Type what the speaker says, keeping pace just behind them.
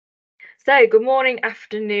So, good morning,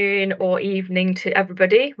 afternoon, or evening to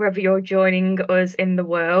everybody, wherever you're joining us in the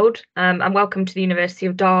world. And welcome to the University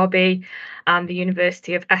of Derby and the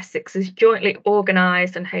University of Essex's jointly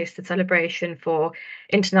organised and hosted celebration for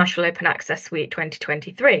International Open Access Week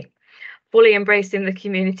 2023, fully embracing the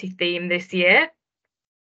community theme this year.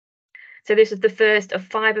 So this is the first of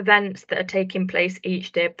 5 events that are taking place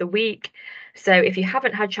each day of the week. So if you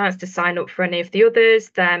haven't had a chance to sign up for any of the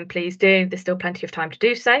others, then please do. There's still plenty of time to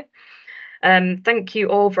do so. Thank you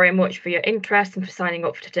all very much for your interest and for signing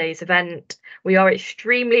up for today's event. We are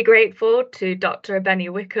extremely grateful to Dr. Abeni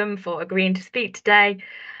Wickham for agreeing to speak today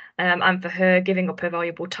and for her giving up her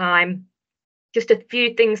valuable time. Just a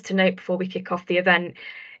few things to note before we kick off the event.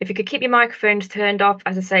 If you could keep your microphones turned off,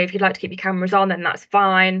 as I say, if you'd like to keep your cameras on, then that's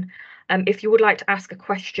fine. If you would like to ask a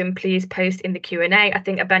question, please post in the Q&A. I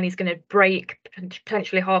think Abeni's going to break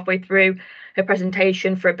potentially halfway through her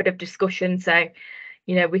presentation for a bit of discussion. So,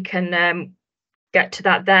 we can get to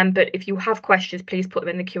that then. But if you have questions, please put them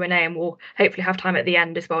in the Q&A and we'll hopefully have time at the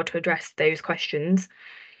end as well to address those questions.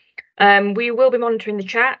 We will be monitoring the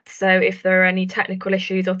chat. So if there are any technical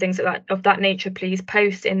issues or things of that nature, please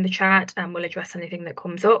post in the chat and we'll address anything that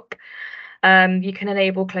comes up. You can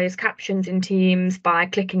enable closed captions in Teams by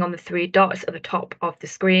clicking on the 3 dots at the top of the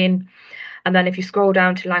screen. And then if you scroll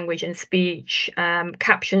down to language and speech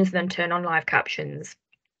captions, then turn on live captions.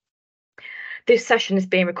 This session is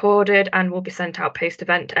being recorded and will be sent out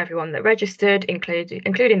post-event to everyone that registered,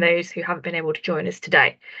 including those who haven't been able to join us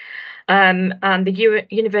today. And the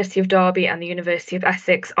University of Derby and the University of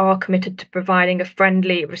Essex are committed to providing a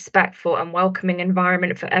friendly, respectful and welcoming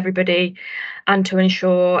environment for everybody and to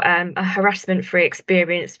ensure a harassment-free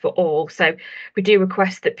experience for all. So we do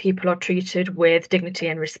request that people are treated with dignity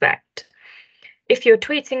and respect. If you're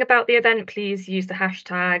tweeting about the event, please use the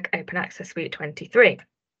hashtag OpenAccessWeek23.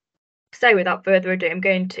 So without further ado, I'm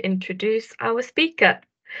going to introduce our speaker.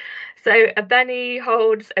 So Abeni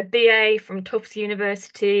holds a BA from Tufts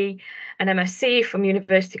University, an MSc from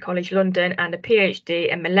University College London, and a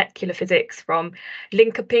PhD in molecular physics from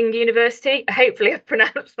Linköping University. Hopefully I've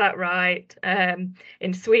pronounced that right,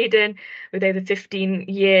 in Sweden, with over 15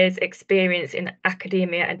 years experience in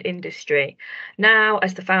academia and industry. Now,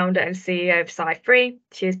 as the founder and CEO of SciFree,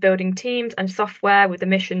 she is building teams and software with a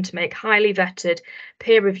mission to make highly vetted,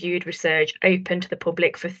 peer-reviewed research open to the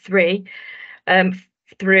public for free,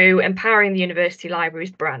 through empowering the university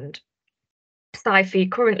library's brand.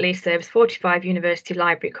 SciFree currently serves 45 university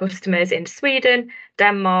library customers in Sweden,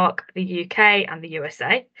 Denmark, the UK and the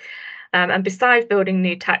USA. And besides building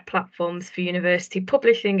new tech platforms for university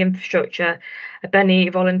publishing infrastructure,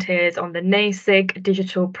 Abeni volunteers on the NASIG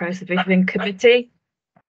Digital Preservation Committee,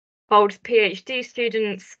 helps PhD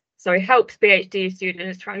students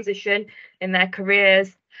transition in their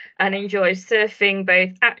careers and enjoys surfing both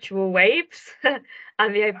actual waves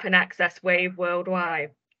and the open access wave worldwide.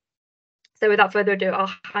 So without further ado,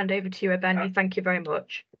 I'll hand over to you, Abeni. Thank you very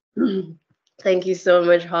much. Thank you so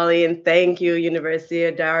much, Holly, and thank you, University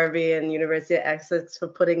of Derby and University of Essex, for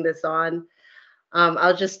putting this on.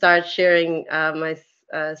 I'll just start sharing my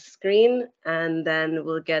screen, and then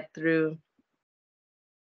we'll get through.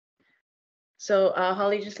 So,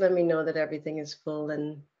 Holly, just let me know that everything is full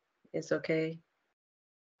and it's okay.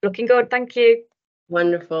 Looking good, thank you.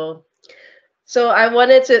 Wonderful. So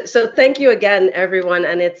thank you again, everyone.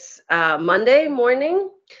 And it's Monday morning.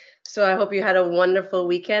 So I hope you had a wonderful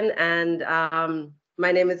weekend. And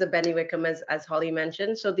my name is Abeni Wickham, as Holly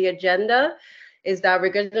mentioned. So the agenda is that we're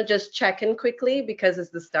going to just check in quickly because it's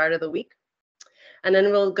the start of the week. And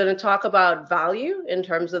then we're going to talk about value in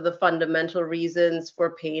terms of the fundamental reasons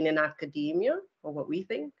for pain in academia, or what we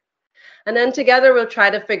think. And then together we'll try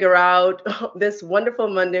to figure out this wonderful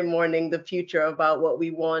Monday morning, the future about what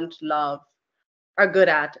we want, love, are good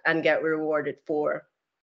at, and get rewarded for.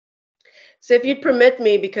 So if you'd permit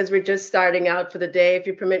me, because we're just starting out for the day, if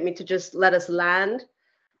you permit me to just let us land.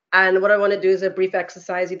 And what I want to do is a brief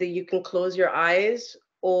exercise. Either you can close your eyes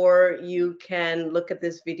or you can look at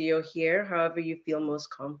this video here, however you feel most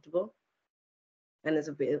comfortable and is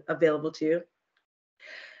available to you.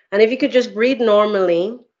 And if you could just breathe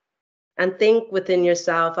normally and think within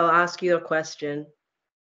yourself, I'll ask you a question.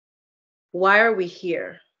 Why are we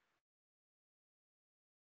here?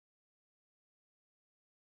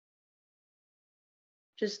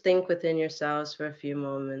 Just think within yourselves for a few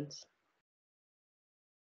moments.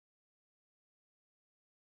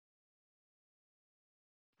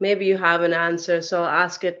 Maybe you have an answer, so I'll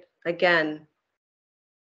ask it again.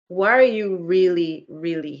 Why are you really,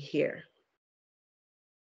 really here?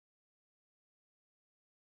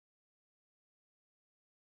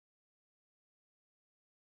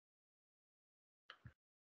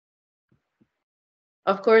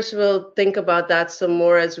 Of course, we'll think about that some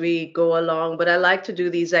more as we go along, but I like to do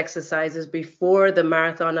these exercises before the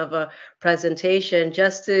marathon of a presentation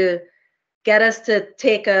just to get us to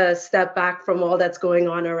take a step back from all that's going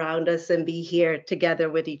on around us and be here together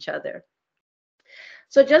with each other.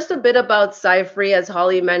 So just a bit about SciFree, as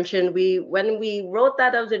Holly mentioned, when we wrote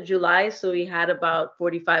that out in July, so we had about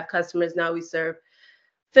 45 customers. Now we serve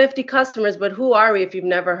 50 customers, but who are we if you've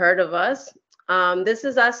never heard of us? This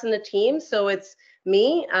is us in the team. So it's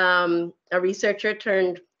me, a researcher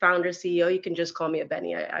turned founder CEO. You can just call me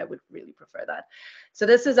Abeni. I would really prefer that. So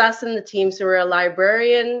this is us in the team. So we're a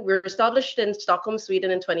librarian. We're established in Stockholm,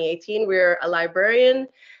 Sweden in 2018. We're a librarian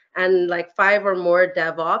and like 5 or more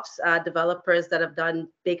DevOps developers that have done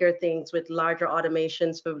bigger things with larger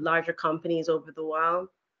automations for larger companies over the while.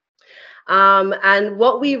 And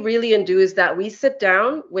what we really do is that we sit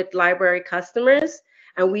down with library customers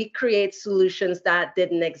and we create solutions that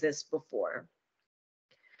didn't exist before.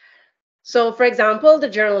 So for example, the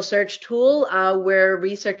journal search tool, where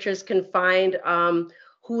researchers can find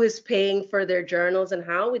who is paying for their journals and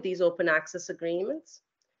how with these open access agreements.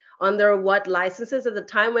 Under what licenses. At the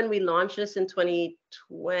time when we launched this in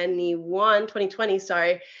 2020,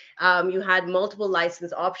 sorry, you had multiple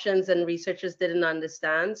license options and researchers didn't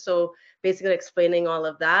understand. So basically explaining all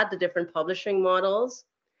of that, the different publishing models.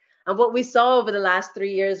 And what we saw over the last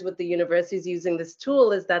 3 years with the universities using this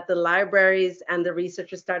tool is that the libraries and the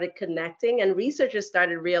researchers started connecting, and researchers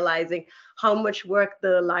started realizing how much work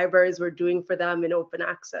the libraries were doing for them in open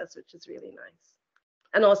access, which is really nice.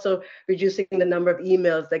 And also reducing the number of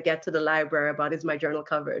emails that get to the library about, is my journal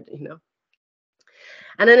covered, you know.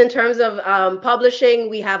 And then in terms of publishing,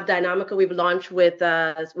 we have Dynamica. We've launched with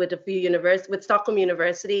a few universities, with Stockholm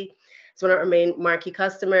University. It's one of our main marquee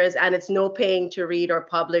customers, and it's no paying to read or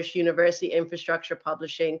publish. University infrastructure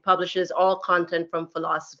publishing publishes all content from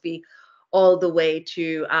philosophy all the way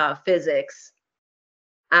to physics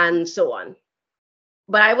and so on.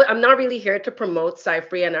 But I'm not really here to promote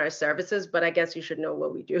SciFree and our services, but I guess you should know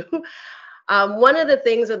what we do. One of the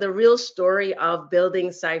things, of the real story of building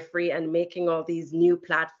SciFree and making all these new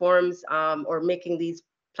platforms, or making these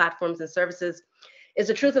platforms and services, is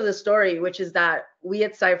the truth of the story, which is that we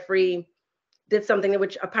at SciFree did something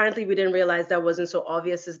which apparently we didn't realize that wasn't so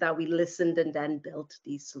obvious, is that we listened and then built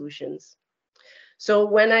these solutions. So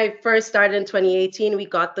when I first started in 2018, we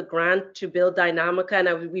got the grant to build Dynamica,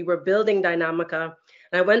 and we were building Dynamica.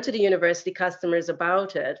 And I went to the university customers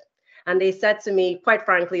about it. And they said to me, quite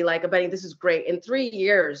frankly, like, Abeni, this is great. In 3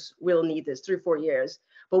 years, we'll need this, 3 or 4 years.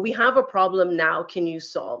 But we have a problem now. Can you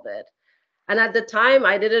solve it? And at the time,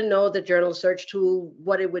 I didn't know the journal search tool,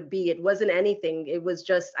 what it would be. It wasn't anything. It was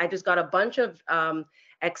just, I just got a bunch of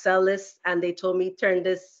Excel lists, and they told me, turn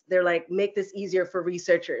this, they're like, make this easier for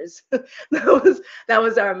researchers. that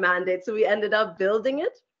was our mandate. So we ended up building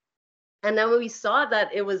it. And then when we saw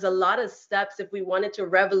that it was a lot of steps, if we wanted to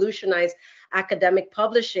revolutionize academic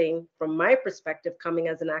publishing, from my perspective, coming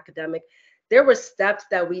as an academic, there were steps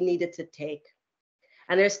that we needed to take.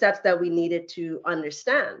 And there's steps that we needed to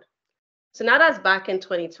understand. So now that's back in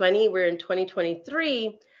 2020, we're in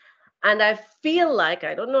 2023. And I feel like,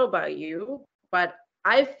 I don't know about you, but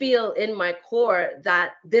I feel in my core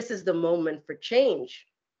that this is the moment for change.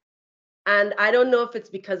 And I don't know if it's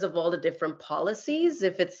because of all the different policies,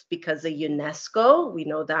 if it's because of UNESCO, we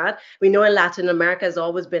know that. We know in Latin America has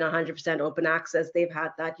always been 100% open access. They've had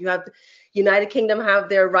that. You have the United Kingdom have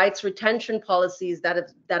their rights retention policies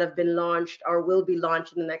that have been launched or will be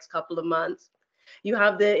launched in the next couple of months. You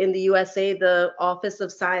have in the USA, the Office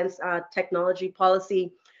of Science Technology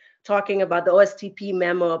Policy talking about the OSTP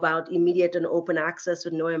memo about immediate and open access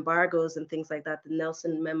with no embargoes and things like that, the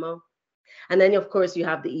Nelson memo. And then, of course, you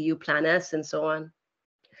have the EU Plan S and so on.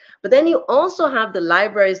 But then you also have the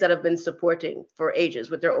libraries that have been supporting for ages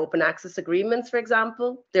with their open access agreements, for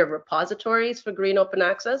example, their repositories for green open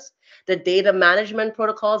access, the data management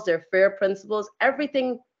protocols, their FAIR principles,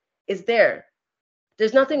 everything is there.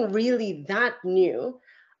 There's nothing really that new,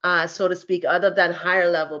 so to speak, other than higher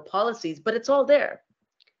level policies, but it's all there.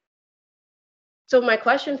 So my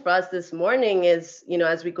question for us this morning is,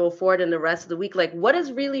 as we go forward in the rest of the week, like, what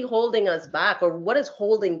is really holding us back, or what is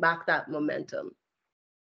holding back that momentum?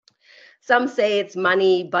 Some say it's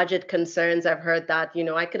money, budget concerns. I've heard that.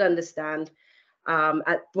 I could understand,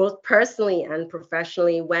 both personally and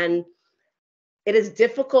professionally, when it is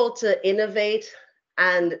difficult to innovate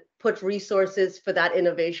and put resources for that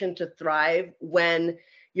innovation to thrive when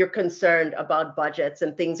you're concerned about budgets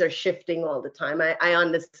and things are shifting all the time. I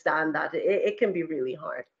understand that. It can be really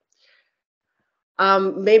hard.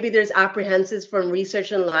 Maybe there's apprehensions from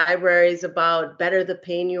research and libraries about better the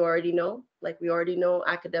pain you already know. Like, we already know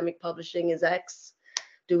academic publishing is X.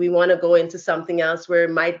 Do we want to go into something else where it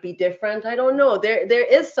might be different? I don't know. There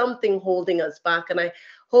is something holding us back. And I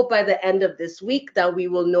hope by the end of this week that we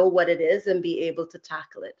will know what it is and be able to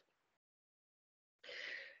tackle it.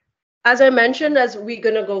 As I mentioned, as we're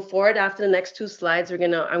going to go forward after the next 2 slides, I'm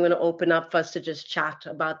going to open up for us to just chat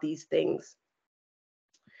about these things.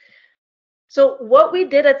 So what we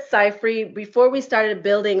did at SciFree before we started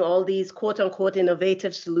building all these quote unquote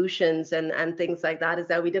innovative solutions and things like that is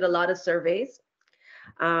that we did a lot of surveys.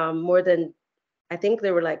 More than, I think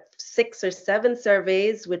there were like 6 or 7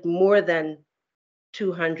 surveys with more than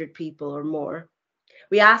 200 people or more.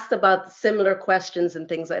 We asked about similar questions and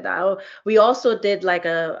things like that. We also did like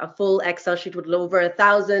a full Excel sheet with over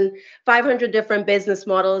 1,500 different business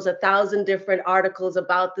models, 1,000 different articles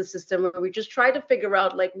about the system. Where we just tried to figure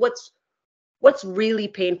out like what's really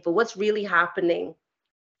painful, what's really happening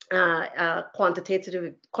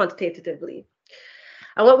quantitatively.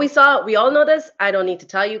 And what we saw, we all know this, I don't need to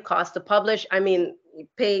tell you, cost to publish. I mean,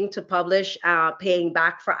 paying to publish, paying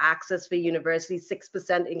back for access for universities,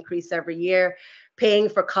 6% increase every year, paying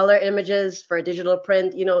for color images, for digital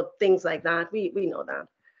print, you know, things like that. We know that.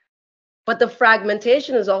 But the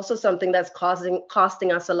fragmentation is also something that's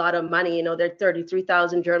costing us a lot of money. You know, there are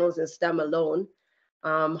 33,000 journals in STEM alone.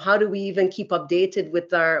 How do we even keep updated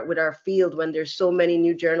with our field when there's so many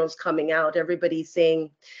new journals coming out? Everybody's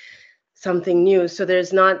saying something new, so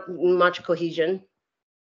there's not much cohesion.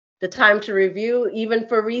 The time to review, even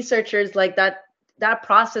for researchers, like that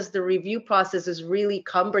process, the review process is really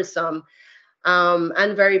cumbersome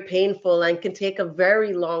and very painful and can take a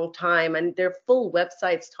very long time. And there are full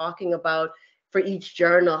websites talking about for each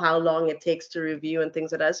journal how long it takes to review and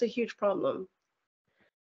things like that. It's a huge problem.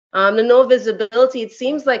 The no visibility, it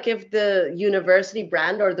seems like if the university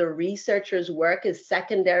brand or the researcher's work is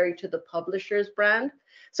secondary to the publisher's brand.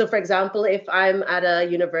 So for example, if I'm at a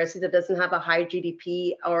university that doesn't have a high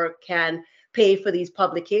GDP or can pay for these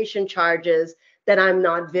publication charges, then I'm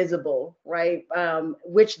not visible, right?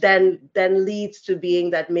 Which then leads to being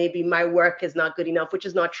that maybe my work is not good enough, which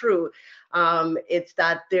is not true. It's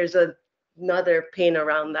that there's another pain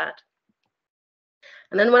around that.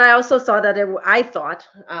 And then when I also saw that, I thought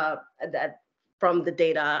that from the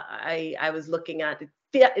data I was looking at,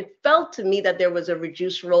 it felt to me that there was a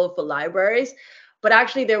reduced role for libraries, but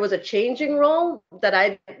actually there was a changing role that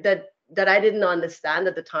I didn't understand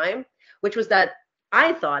at the time, which was that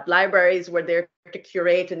I thought libraries were there to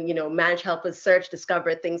curate and, you know, manage, help us search,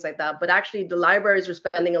 discover, things like that. But actually the libraries were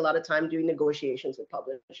spending a lot of time doing negotiations with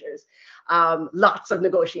publishers, lots of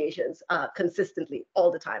negotiations, consistently,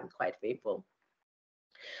 all the time, quite painful.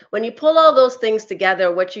 When you pull all those things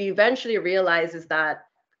together, what you eventually realize is that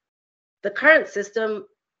the current system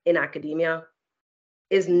in academia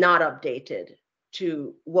is not updated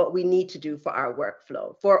to what we need to do for our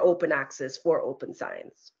workflow, for open access, for open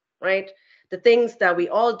science, right? The things that we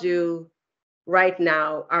all do right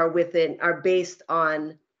now are based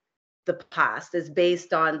on the past, is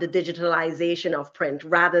based on the digitalization of print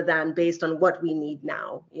rather than based on what we need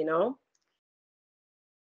now, you know?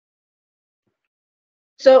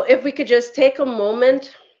 So if we could just take a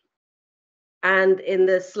moment, and in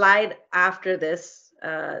the slide after this,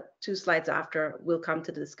 2 slides after, we'll come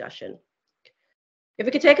to the discussion. If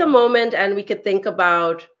we could take a moment and we could think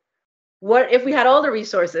about what if we had all the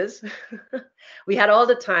resources, we had all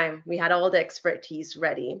the time, we had all the expertise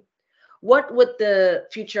ready, what would the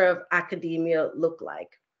future of academia look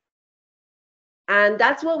like? And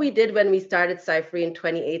that's what we did when we started SciFree in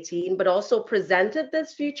 2018, but also presented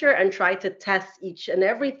this future and tried to test each and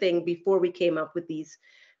everything before we came up with these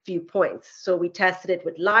few points. So we tested it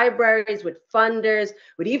with libraries, with funders,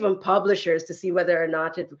 with even publishers to see whether or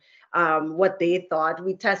not what they thought.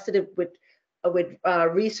 We tested it with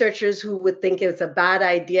researchers who would think it was a bad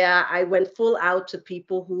idea. I went full out to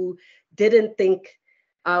people who didn't think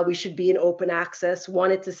we should be in open access,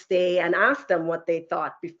 wanted to stay, and asked them what they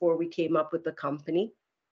thought before we came up with the company.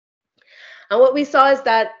 And what we saw is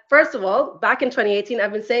that, first of all, back in 2018,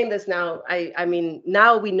 I've been saying this now, I mean,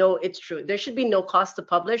 now we know it's true. There should be no cost to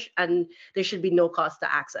publish and there should be no cost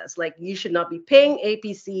to access. Like, you should not be paying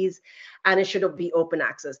APCs and it should be open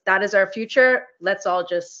access. That is our future. Let's all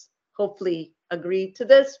just hopefully agree to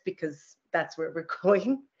this because that's where we're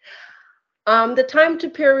going. The time to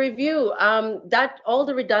peer review, that all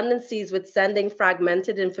the redundancies with sending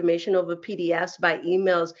fragmented information over PDFs by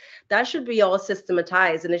emails, that should be all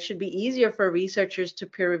systematized, and it should be easier for researchers to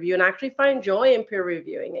peer review and actually find joy in peer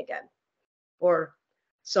reviewing again. Or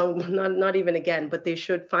so not even again, but they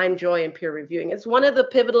should find joy in peer reviewing. It's one of the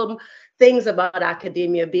pivotal things about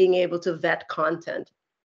academia, being able to vet content.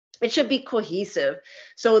 It should be cohesive.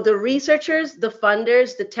 So the researchers, the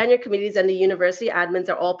funders, the tenure committees, and the university admins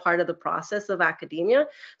are all part of the process of academia.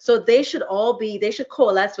 So they should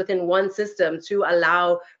coalesce within one system to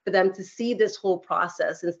allow for them to see this whole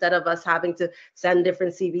process instead of us having to send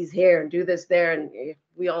different CVs here and do this there. And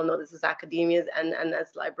we all know this is academia, and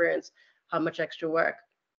as librarians, how much extra work.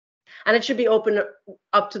 And it should be open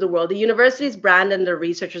up to the world. The university's brand and the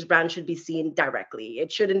researcher's brand should be seen directly.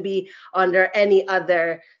 It shouldn't be under any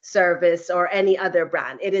other service or any other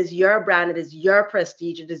brand. It is your brand, it is your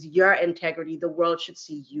prestige, it is your integrity. The world should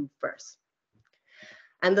see you first.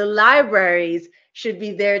 And the libraries should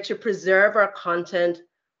be there to preserve our content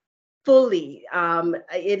fully.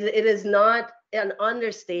 It is not an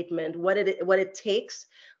understatement what it takes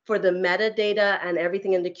for the metadata and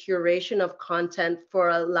everything in the curation of content for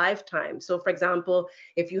a lifetime. So for example,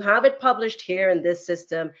 if you have it published here in this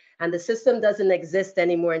system and the system doesn't exist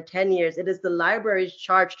anymore in 10 years, it is the library's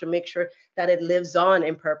charge to make sure that it lives on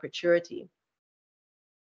in perpetuity.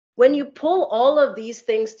 When you pull all of these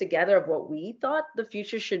things together of what we thought the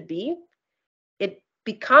future should be, it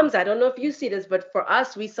becomes, I don't know if you see this, but for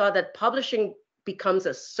us, we saw that publishing becomes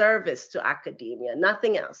a service to academia,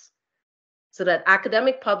 nothing else. So that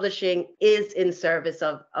academic publishing is in service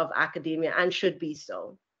of academia and should be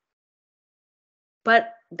so.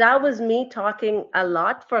 But that was me talking a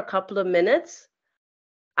lot for a couple of minutes.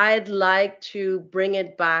 I'd like to bring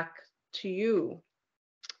it back to you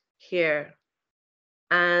here.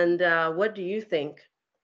 And what do you think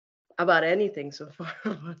about anything so far?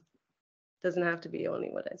 Doesn't have to be only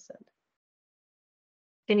what I said.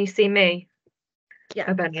 Can you see me?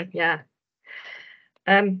 Yeah. Abeni, yeah.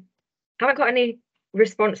 Haven't got any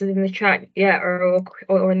responses in the chat yet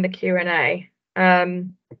or in the Q&A.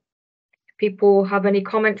 People have any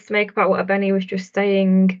comments to make about what Abeni was just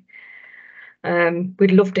saying?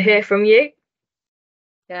 We'd love to hear from you.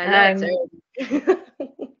 Yeah,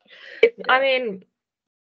 I mean,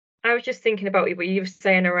 I was just thinking about what you were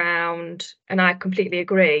saying around, and I completely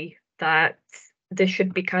agree that there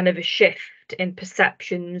should be kind of a shift in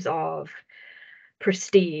perceptions of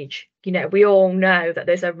prestige. You know, we all know that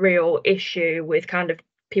there's a real issue with kind of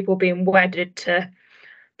people being wedded to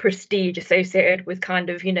prestige associated with kind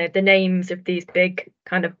of, you know, the names of these big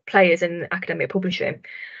kind of players in academic publishing.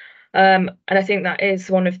 And I think that is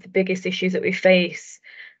one of the biggest issues that we face.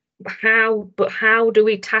 How do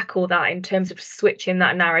we tackle that in terms of switching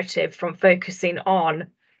that narrative from focusing on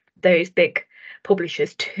those big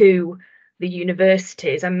publishers to the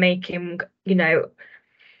universities and making, you know,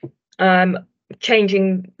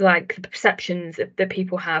 changing like the perceptions that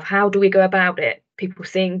people have? How do we go about it? People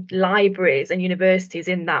seeing libraries and universities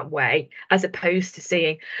in that way, as opposed to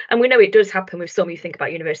seeing, and we know it does happen with some. You think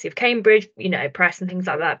about University of Cambridge, you know, press and things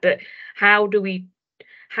like that. But how do we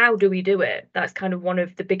do it? That's kind of one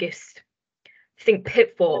of the biggest, I think,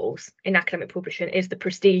 pitfalls in academic publishing is the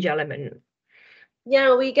prestige element.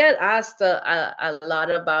 Yeah, we get asked a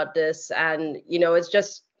lot about this, and you know,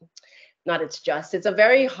 it's a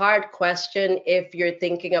very hard question if you're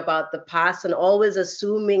thinking about the past and always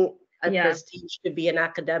assuming a prestige to be an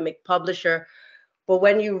academic publisher. But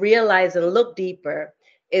when you realize and look deeper,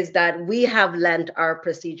 is that we have lent our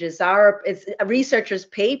prestiges, it's researchers'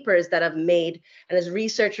 papers that have made, and it's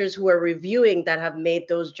researchers who are reviewing that have made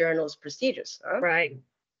those journals prestigious. Huh?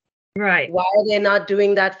 Right. Why are they not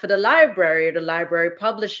doing that for the library or the library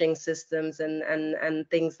publishing systems and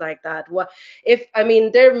things like that?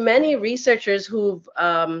 There are many researchers who've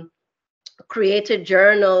created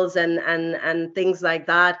journals and things like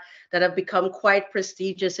that have become quite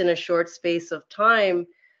prestigious in a short space of time.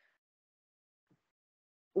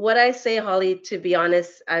 What I say, Holly, to be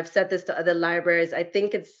honest, I've said this to other libraries, I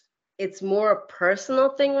think it's more a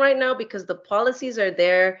personal thing right now because the policies are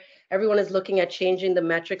there. Everyone is looking at changing the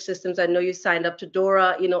metric systems. I know you signed up to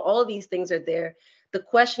DORA, you know, all these things are there. The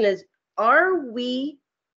question is, are we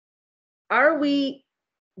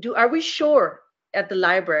sure at the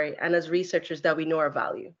library and as researchers that we know our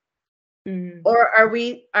value? Or are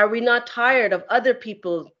we not tired of other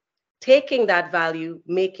people taking that value,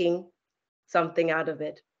 making something out of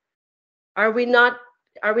it? Are we not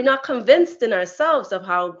convinced in ourselves of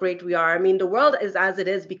how great we are? I mean, the world is as it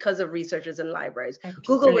is because of researchers and libraries. Absolutely.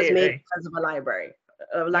 Google was made because of a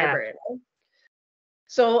librarian.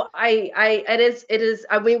 So it is.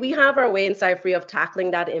 I mean, we have our way in SciFree of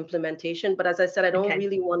tackling that implementation, but as I said, I don't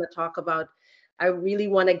really want to talk about. I really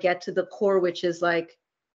want to get to the core, which is like,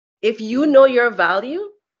 if you know your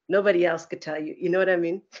value, nobody else could tell you. You know what I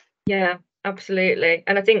mean? Yeah, absolutely.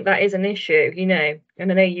 And I think that is an issue, you know,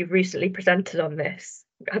 and I know you've recently presented on this,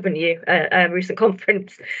 haven't you, at a recent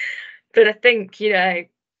conference. But I think, you know,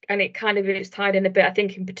 it kind of is tied in a bit, I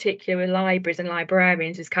think, in particular with libraries and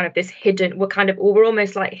librarians, is kind of this hidden, we're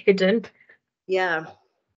almost like hidden. Yeah.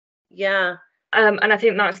 Yeah. And I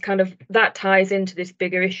think that ties into this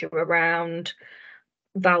bigger issue around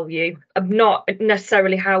value, of not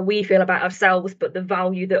necessarily how we feel about ourselves, but the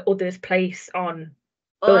value that others place on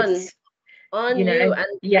On us, you,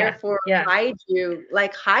 and yeah, therefore yeah, hide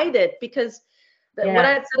it, because what I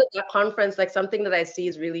yeah, had said at that conference, like something that I see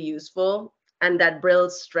is really useful and that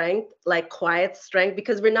builds strength, like quiet strength,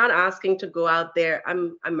 because we're not asking to go out there.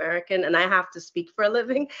 I'm American and I have to speak for a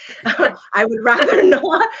living. I would rather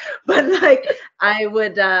not, but like I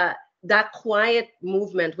would, that quiet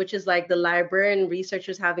movement, which is like the librarian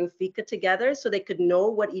researchers having fika together so they could know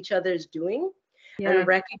what each other is doing yeah, and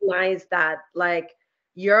recognize that like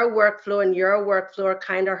your workflow and your workflow are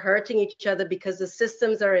kind of hurting each other because the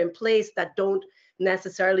systems are in place that don't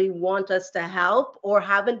necessarily want us to help or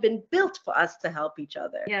haven't been built for us to help each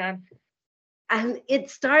other. yeah, And it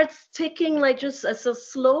starts ticking like just as a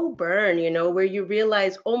slow burn, where you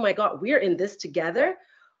realize, oh my God, we're in this together,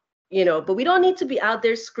 but we don't need to be out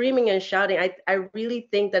there screaming and shouting. I really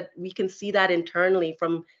think that we can see that internally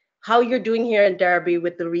from how you're doing here in Derby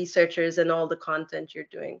with the researchers and all the content you're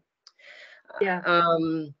doing. yeah.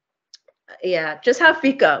 Yeah, just have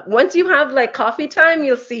fika. Once you have like coffee time,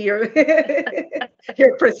 you'll see your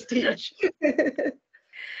your prestige. We've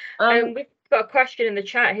got a question in the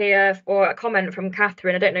chat here, or a comment from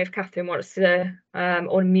Catherine. I don't know if Catherine wants to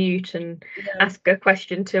unmute and Yeah. ask a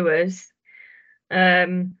question to us.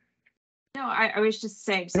 No, I was just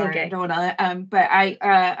saying, sorry, Okay. I don't want to, but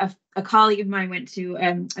a colleague of mine went to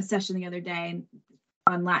a session the other day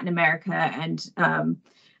on Latin America and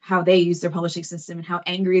how they use their publishing system and how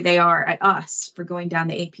angry they are at us for going down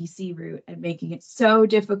the APC route and making it so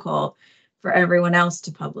difficult for everyone else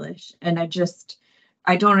to publish. And I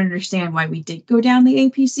don't understand why we did go down the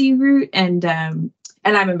APC route. And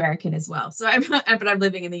I'm American as well, so but I'm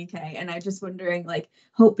living in the UK, and I'm just wondering, like,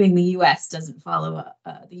 hoping the US doesn't follow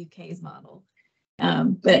the UK's model.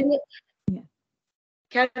 But yeah,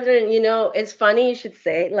 Catherine, it's funny you should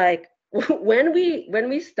say, like, when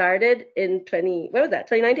we started in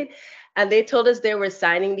 2019, and they told us they were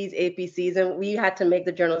signing these APCs and we had to make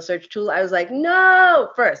the journal search tool. I was like, no,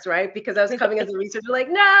 first, right? Because I was coming as a researcher, like,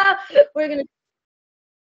 no, we're gonna.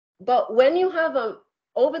 But when you have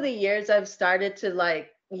over the years, I've started to like,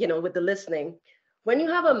 with the listening, when you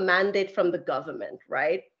have a mandate from the government,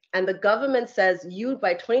 right? And the government says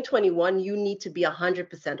by 2021, you need to be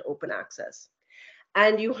 100% open access.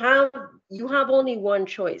 And you have only one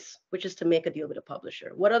choice, which is to make a deal with a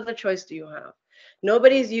publisher. What other choice do you have?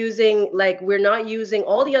 Nobody's using, like, we're not using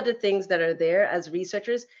all the other things that are there as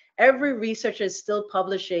researchers. Every researcher is still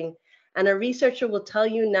publishing. And a researcher will tell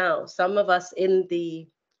you now, some of us in the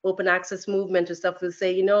open access movement and stuff will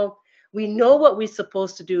say, we know what we're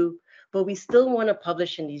supposed to do, but we still want to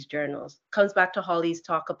publish in these journals. Comes back to Holly's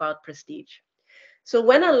talk about prestige. So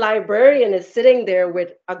when a librarian is sitting there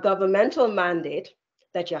with a governmental mandate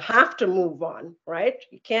that you have to move on, right?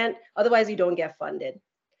 You can't, otherwise you don't get funded.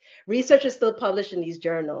 Research is still published in these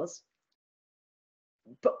journals.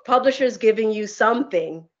 Publishers giving you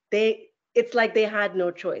something, it's like they had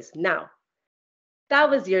no choice. Now, that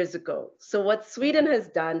was years ago. So what Sweden has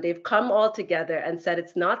done, they've come all together and said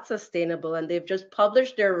it's not sustainable, and they've just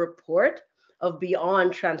published their report of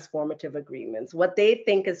beyond transformative agreements, what they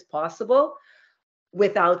think is possible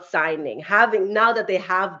without signing, now that they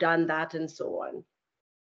have done that and so on.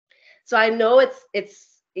 So I know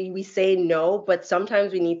we say no, but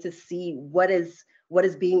sometimes we need to see what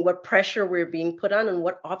pressure we're being put on and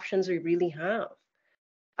what options we really have.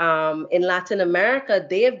 In Latin America,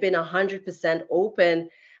 they have been 100% open,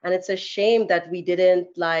 and it's a shame that we didn't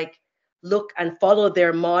like look and follow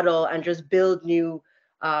their model and just build new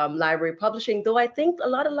library publishing. Though I think a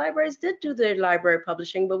lot of libraries did do their library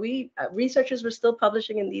publishing, but we researchers were still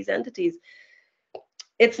publishing in these entities.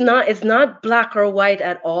 It's not black or white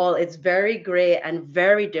at all. It's very gray and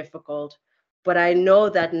very difficult. But I know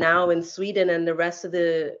that now in Sweden and the rest of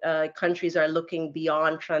the countries are looking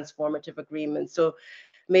beyond transformative agreements. So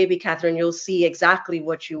maybe, Catherine, you'll see exactly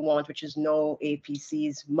what you want, which is no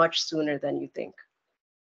APCs much sooner than you think.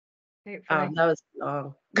 That was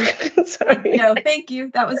long. Sorry. No, thank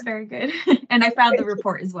you. That was very good. And I found the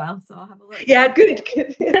report as well, so I'll have a look. Yeah, good.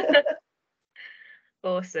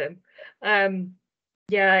 Awesome.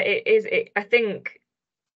 Yeah, it is. I think,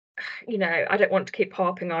 I don't want to keep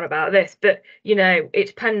harping on about this, but, it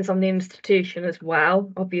depends on the institution as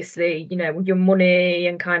well. Obviously, your money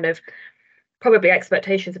and kind of probably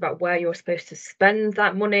expectations about where you're supposed to spend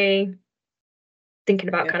that money. thinking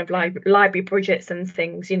about kind of library budgets and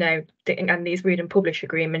things, and these read and publish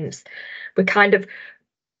agreements, we're kind of,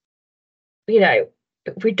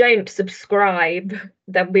 if we don't subscribe,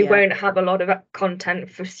 then we won't have a lot of content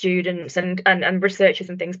for students and researchers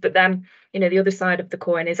and things. But then, the other side of the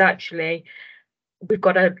coin is actually we've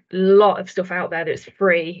got a lot of stuff out there that's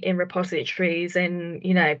free in repositories and,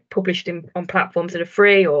 published on platforms that are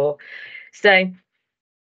free. Or so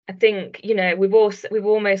I think, we've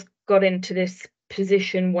almost got into this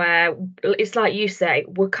position where it's like you say,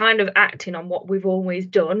 we're kind of acting on what we've always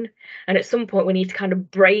done. And at some point we need to kind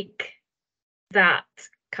of break that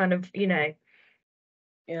kind of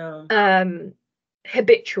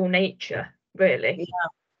habitual nature, really.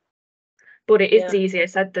 But it is easier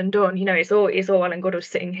said than done. It's all well and good us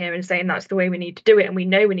sitting here and saying that's the way we need to do it, and we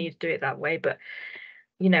know we need to do it that way, but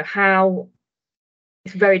how,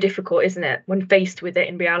 it's very difficult, isn't it, when faced with it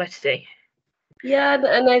in reality?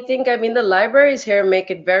 And I think, the libraries here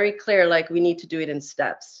make it very clear, like, we need to do it in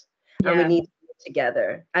steps, and we need to do it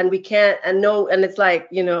together, and we can't, and it's like,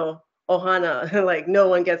 Ohana, like, no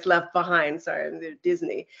one gets left behind. Sorry,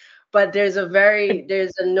 Disney. But there's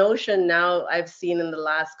a notion now I've seen in the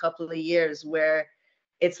last couple of years where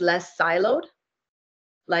it's less siloed.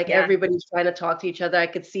 Like, everybody's trying to talk to each other. I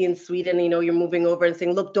could see in Sweden, you're moving over and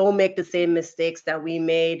saying, look, don't make the same mistakes that we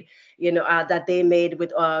made, that they made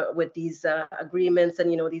with these agreements.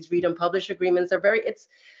 And, these read and publish agreements are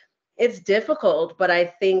it's difficult, but I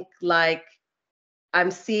think, like,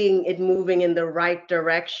 I'm seeing it moving in the right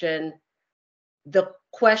direction. The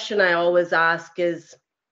question I always ask is,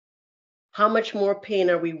 how much more pain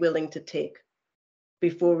are we willing to take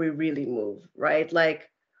before we really move, right? Like,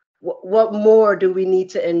 what more do we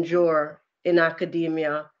need to endure in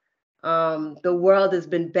academia? The world has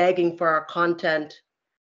been begging for our content.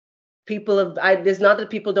 It's not that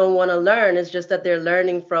people don't want to learn, it's just that they're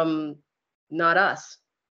learning from not us,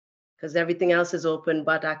 because everything else is open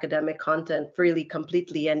but academic content, freely,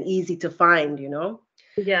 completely, and easy to find,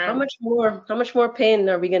 How much more pain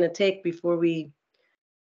are we going to take before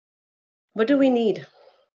what do we need?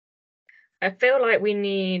 I feel like we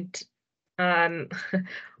need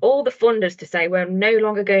all the funders to say we're no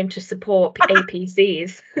longer going to support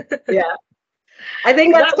APCs. I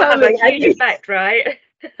think that's coming. Have a huge effect, right?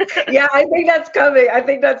 I think that's coming. I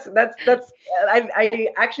think that's I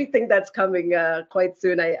actually think that's coming quite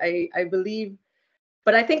soon. I believe,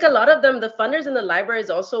 but I think a lot of them, the funders and the libraries,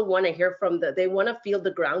 also want to hear they want to feel the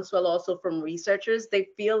groundswell also from researchers. They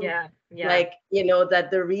feel like, that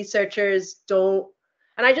the researchers don't.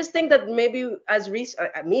 And I just think that maybe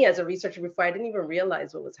me as a researcher before, I didn't even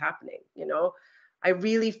realize what was happening. I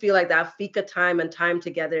really feel like that fika time and time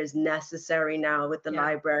together is necessary now with the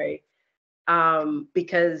library,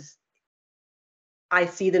 because I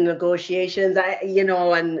see the negotiations,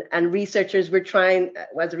 and researchers, we're trying,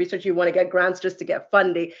 as a researcher, you want to get grants just to get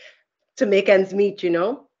funding to make ends meet,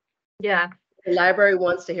 Yeah. The library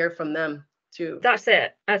wants to hear from them too. That's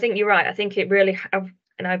it. I think you're right. I think it really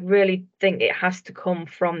and I really think it has to come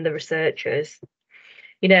from the researchers.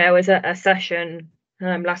 There was a session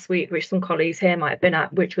last week, which some colleagues here might have been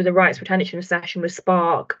at, which was a rights retention session with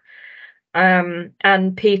Spark.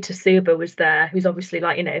 And Peter Suber was there, who's obviously,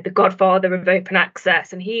 like, the godfather of open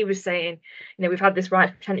access. And he was saying, we've had this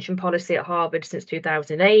rights retention policy at Harvard since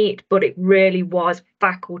 2008, but it really was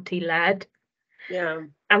faculty led. Yeah.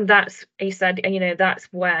 And he said, that's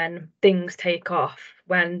when things take off,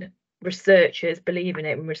 when researchers believe in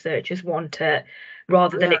it, when researchers want it,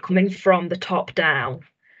 rather than it coming from the top down.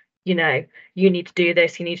 You need to do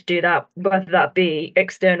this, you need to do that, whether that be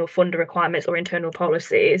external funder requirements or internal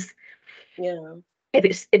policies.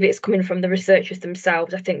 If it's coming from the researchers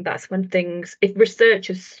themselves, I think that's when if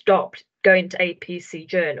researchers stopped going to APC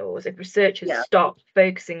journals, if researchers stopped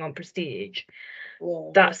focusing on prestige,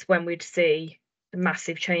 that's when we'd see a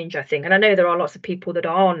massive change, I think. And I know there are lots of people that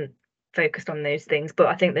aren't focused on those things, but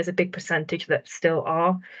I think there's a big percentage that still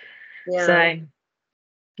are. So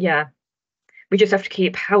we just have to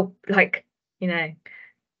keep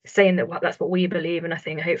saying that that's what we believe, and I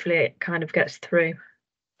think hopefully it kind of gets through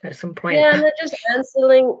at some point. And they're just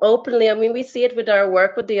answering openly. I mean, we see it with our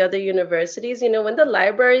work with the other universities, when the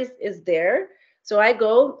library is there. So I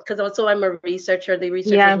go, because also I'm a researcher, the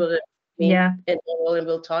researchers will meet and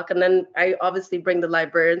we'll talk. And then I obviously bring the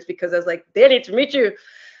librarians, because I was like, they need to meet you.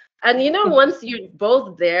 And once you're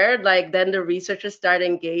both there, like, then the researchers start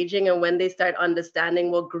engaging, and when they start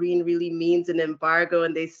understanding what green really means in embargo,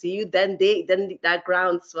 and they see you, then that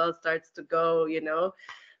groundswell starts to go,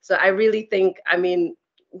 So I really think,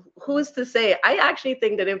 who's to say? I actually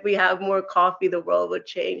think that if we have more coffee, the world would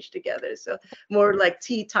change together. So more like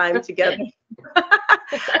tea time together.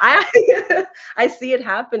 I I see it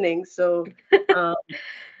happening. So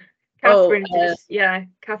Catherine,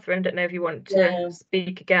 Catherine, don't know if you want to yeah,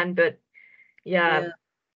 speak again, but yeah.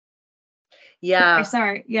 Yeah.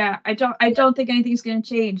 Sorry. Yeah, I don't think anything's going to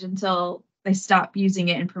change until they stop using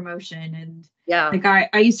it in promotion. And like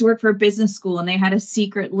I used to work for a business school, and they had a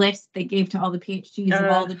secret list they gave to all the PhDs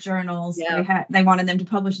of all the journals they wanted them to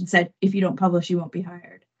publish, and said, if you don't publish, you won't be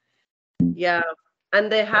hired. Yeah,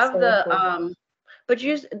 and they have but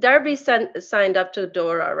Derby signed up to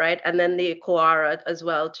Dora, right? And then the Quora as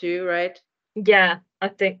well too, right? Yeah, I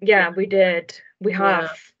think we did. We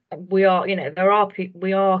have. We are, there are people,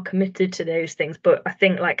 we are committed to those things, but I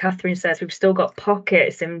think, like Catherine says, we've still got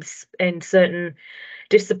pockets in certain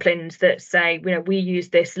disciplines that say, we use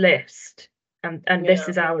this list, and this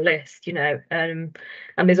is our list, and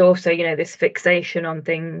there's also, this fixation on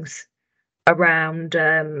things around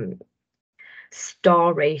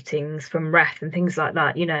star ratings from ref and things like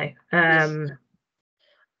that,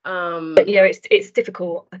 but it's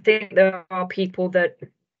difficult. I think there are people that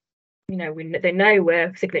they know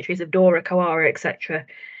we're signatories of Dora, Quora, etc.,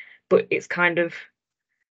 but it's kind of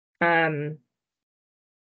are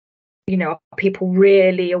people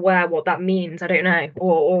really aware what that means? I don't know,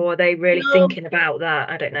 or are they really thinking about that?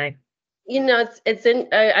 I don't know. It's in.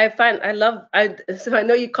 So I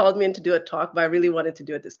know you called me in to do a talk, but I really wanted to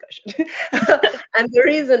do a discussion. And the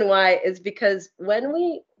reason why is because when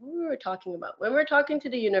we were talking to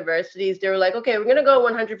the universities, they were like, okay, we're going to go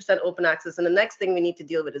 100% open access, and the next thing we need to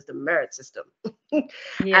deal with is the merit system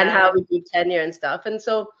and how we do tenure and stuff. And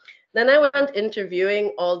so then I went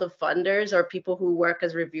interviewing all the funders or people who work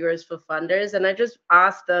as reviewers for funders, and I just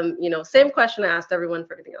asked them, same question I asked everyone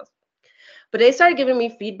for everything else. But they started giving me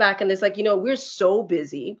feedback, and it's like, we're so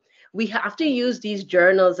busy. We have to use these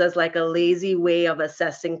journals as like a lazy way of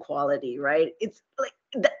assessing quality, right? It's like,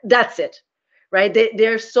 that's it, right?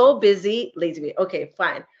 They're so busy, lazy way. Okay,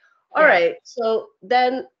 fine. All right. So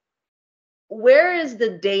then where is the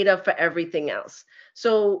data for everything else?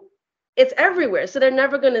 So it's everywhere. So they're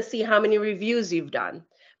never going to see how many reviews you've done,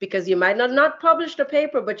 because you might not published a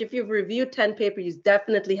paper, but if you've reviewed 10 papers, you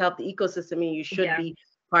definitely help the ecosystem, and you should be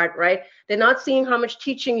part, right? They're not seeing how much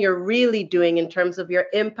teaching you're really doing in terms of your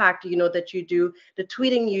impact, that you do, the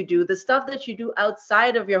tweeting you do, the stuff that you do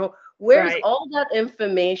outside of your home. Where's all that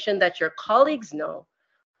information that your colleagues know?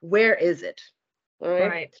 Where is it? All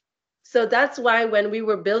right. So that's why when we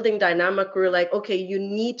were building Dynamic, we were like, okay, you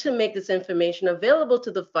need to make this information available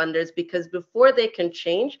to the funders, because before they can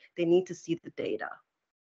change, they need to see the data.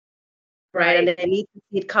 Right. And they need to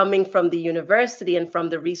see it coming from the university and from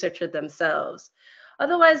the researcher themselves.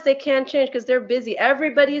 Otherwise, they can't change because they're busy.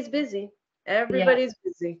 Everybody's busy. Everybody's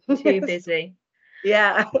busy. Too busy.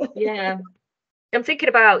 Yeah. I'm thinking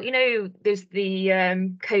about, there's the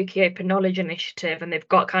Koki Open Knowledge Initiative, and they've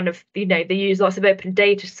got kind of, they use lots of open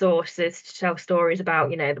data sources to tell stories about,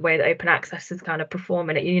 the way that open access is kind of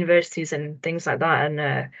performing at universities and things like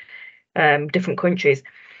that, and different countries.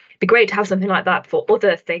 It'd be great to have something like that for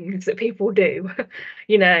other things that people do,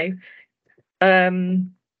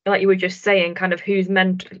 like you were just saying, kind of is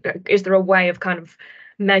there a way of kind of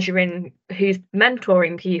measuring who's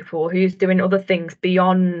mentoring people, who's doing other things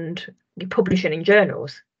beyond publishing in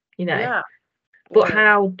journals, but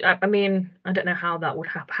how, I mean, I don't know how that would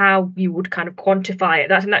happen, how you would kind of quantify it.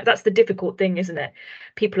 That's the difficult thing, isn't it?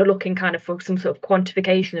 People are looking kind of for some sort of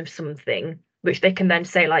quantification of something, which they can then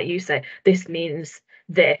say, like you say, this means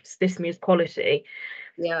this means quality.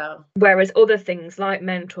 Whereas other things like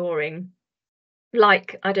mentoring,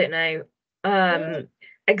 like, I don't know,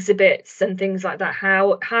 exhibits and things like that,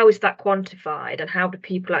 how is that quantified, and how do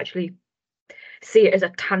people actually see it as a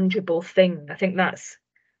tangible thing? I think that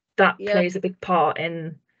plays a big part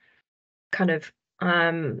in kind of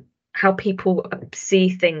how people see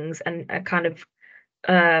things, and kind of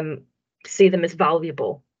see them as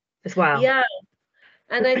valuable as well.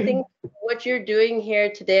 And I think what you're doing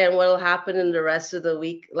here today and what will happen in the rest of the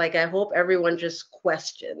week, like, I hope everyone just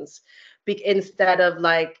questions, instead of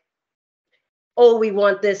like, oh, we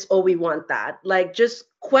want this, oh, we want that. Like, just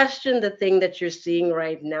question the thing that you're seeing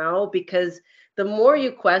right now, because the more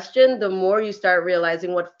you question, the more you start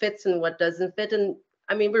realizing what fits and what doesn't fit. And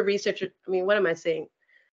I mean, we're researchers. I mean, what am I saying?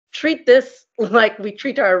 Treat this like we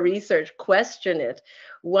treat our research. Question it.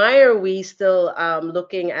 Why are we still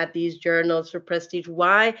looking at these journals for prestige?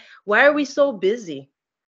 Why are we so busy?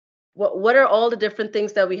 What are all the different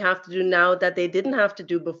things that we have to do now that they didn't have to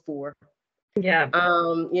do before?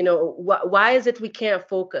 Why is it we can't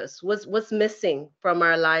focus? What's missing from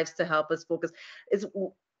our lives to help us focus?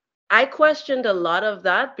 I questioned a lot of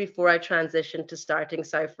that before I transitioned to starting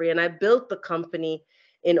SciFree, and I built the company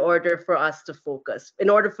in order for us to focus, in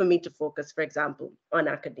order for me to focus, for example, on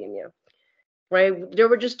academia, right? There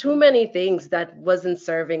were just too many things that wasn't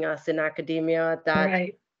serving us in academia that,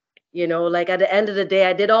 Right. like at the end of the day,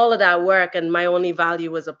 I did all of that work and my only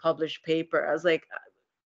value was a published paper. I was like,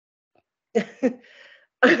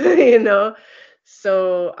 you know,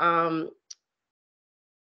 so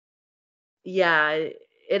yeah,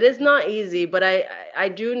 it is not easy, but I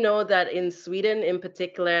do know that in Sweden in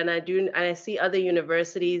particular, and I see other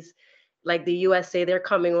universities like the USA, they're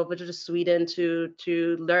coming over to Sweden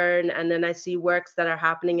to learn, and then I see works that are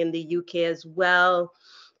happening in the UK as well,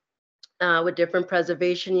 with different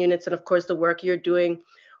preservation units, and of course the work you're doing,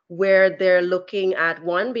 where they're looking at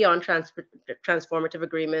one beyond transformative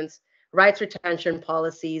agreements, rights retention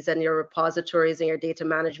policies, and your repositories and your data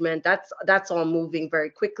management. That's all moving very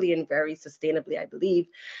quickly and very sustainably, I believe.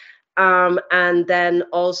 And then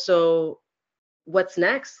also, what's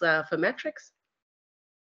next for metrics?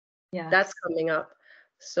 Yeah. That's coming up.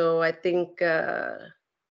 So I think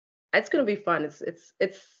it's going to be fun. It's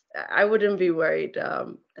I wouldn't be worried,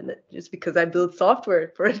 and just because I build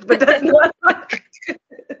software for it, but that's not.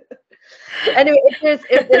 Anyway,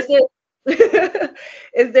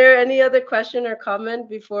 is there any other question or comment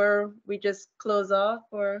before we just close off?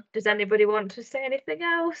 Or does anybody want to say anything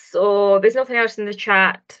else? Or there's nothing else in the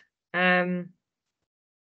chat. And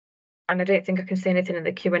I don't think I can say anything in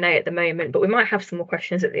the Q&A at the moment, but we might have some more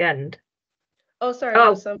questions at the end. Oh, sorry.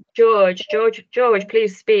 Oh, George,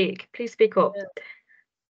 please speak. Please speak up. Yeah.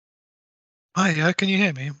 Hi, can you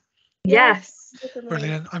hear me? Yes.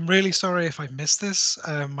 Brilliant. I'm really sorry if I missed this.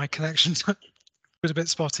 My connection was a bit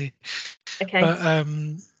spotty. Okay. But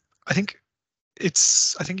I think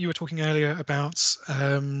you were talking earlier about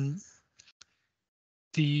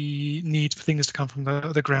the need for things to come from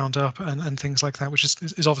the ground up and things like that, which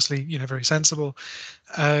is obviously very sensible.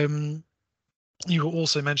 You were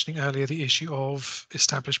also mentioning earlier the issue of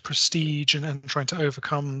established prestige and trying to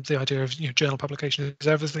overcome the idea of journal publication is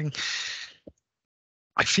everything.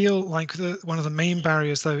 I feel like one of the main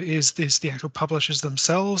barriers, though, is the actual publishers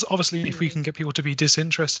themselves. Obviously, if we can get people to be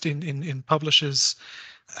disinterested in publishers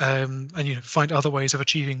and find other ways of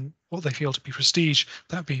achieving what they feel to be prestige,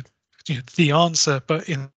 that'd be the answer. But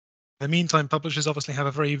in the meantime, publishers obviously have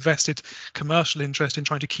a very vested commercial interest in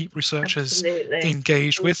trying to keep researchers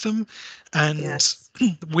engaged with them, and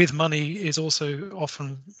with money is also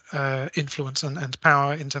often influence and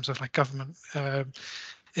power in terms of like government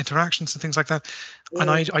interactions and things like that. And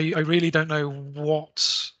I really don't know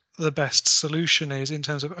what the best solution is in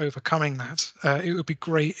terms of overcoming that. It would be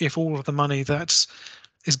great if all of the money that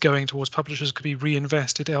is going towards publishers could be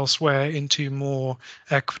reinvested elsewhere into more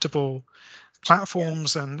equitable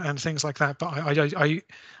platforms and things like that. But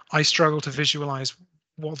I struggle to visualize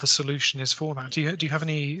what the solution is for that. Do you have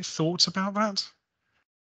any thoughts about that?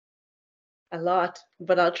 A lot,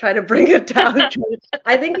 but I'll try to bring it down.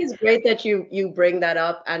 I think it's great that you bring that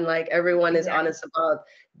up, and like everyone is honest about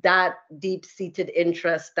that deep-seated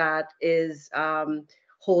interest that is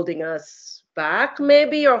holding us back,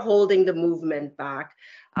 maybe, or holding the movement back.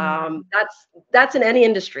 That's in any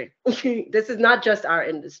industry. This is not just our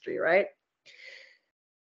industry, right?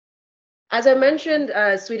 As I mentioned,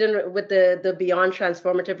 Sweden with the beyond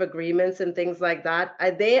transformative agreements and things like that,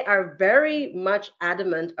 they are very much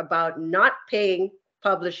adamant about not paying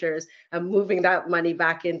publishers and moving that money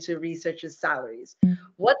back into researchers' salaries.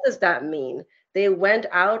 What does that mean? They went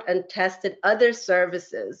out and tested other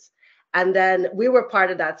services, and then we were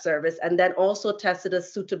part of that service, and then also tested a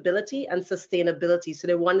suitability and sustainability. So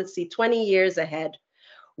they wanted to see 20 years ahead,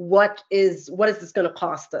 what is this going to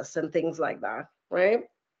cost us and things like that, right?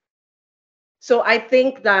 So I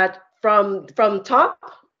think that from top,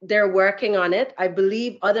 they're working on it. I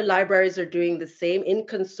believe other libraries are doing the same. In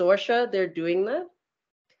consortia, they're doing that.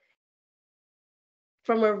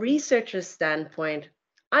 From a researcher standpoint,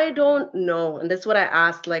 I don't know. And that's what I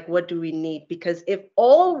asked, like, what do we need? Because if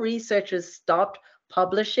all researchers stopped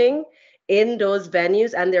publishing in those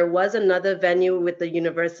venues, and there was another venue with the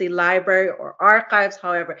university library or archives,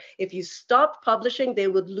 however, if you stopped publishing, they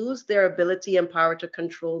would lose their ability and power to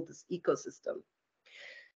control this ecosystem.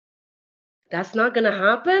 That's not going to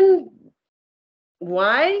happen.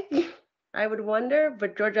 Why? I would wonder.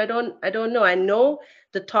 But George, I don't know. I know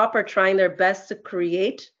the top are trying their best to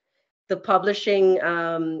create the publishing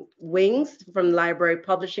wings from library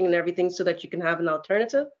publishing and everything so that you can have an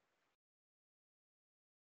alternative.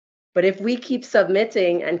 But if we keep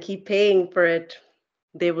submitting and keep paying for it,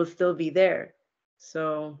 they will still be there.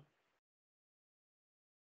 So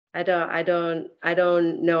I don't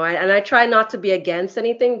know. And I try not to be against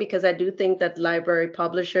anything because I do think that library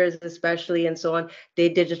publishers, especially and so on, they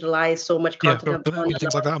digitalize so much Yeah, content. but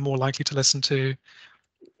things like that are more likely to listen to.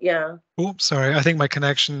 Yeah. Oops, sorry. I think my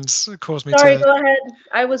connections caused me Sorry, to. go ahead.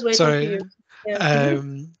 I was waiting for Sorry. you. Yeah.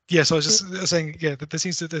 Yeah, so I was just saying, yeah, that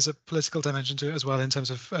there's a political dimension to it as well in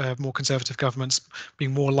terms of more conservative governments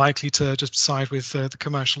being more likely to just side with the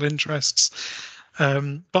commercial interests.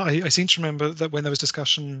 But I seem to remember that when there was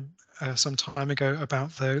discussion some time ago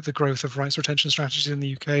about the growth of rights retention strategies in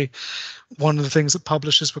the UK, one of the things that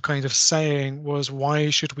publishers were kind of saying was, why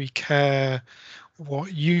should we care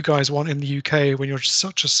what you guys want in the UK when you're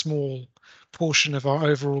such a small portion of our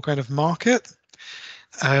overall kind of market?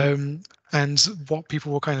 And what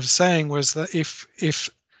people were kind of saying was that if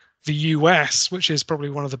the US, which is probably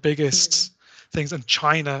one of the biggest things, and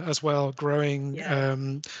China as well, growing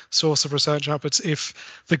source of research outputs,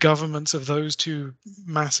 if the governments of those two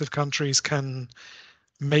massive countries can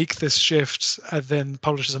make this shift, then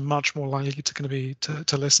publishers are much more likely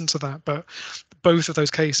to listen to that. But both of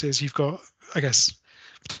those cases, you've got, I guess,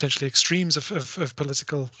 potentially extremes of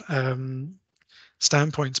political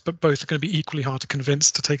standpoints, but both are going to be equally hard to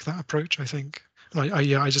convince to take that approach, I think. And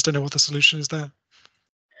I just don't know what the solution is there.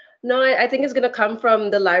 No, I think it's going to come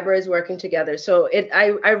from the libraries working together. So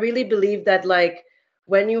I really believe that, like,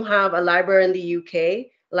 when you have a library in the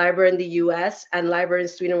UK, library in the US, and library in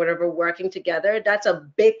Sweden, whatever, working together, that's a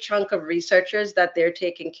big chunk of researchers that they're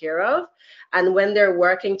taking care of. And when they're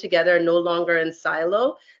working together, no longer in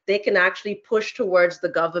silo, they can actually push towards the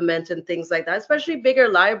government and things like that, especially bigger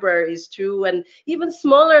libraries too, and even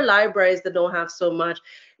smaller libraries that don't have so much.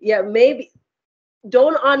 Yeah, maybe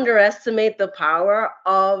don't underestimate the power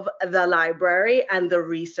of the library and the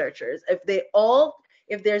researchers.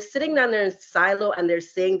 If they're sitting down there in silo and they're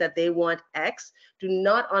saying that they want X, do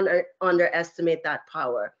not underestimate that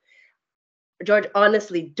power. George,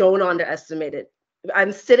 honestly, don't underestimate it.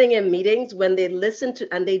 I'm sitting in meetings when they listen to,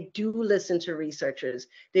 and they do listen to researchers.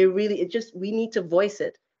 They really, we need to voice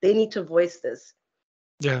it. They need to voice this.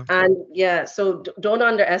 Yeah. And yeah, so don't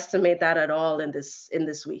underestimate that at all in this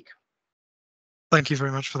week. Thank you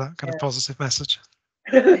very much for that kind of positive message.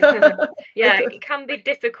 Yeah, it can be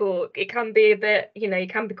difficult. It can be a bit, you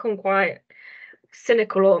can become quite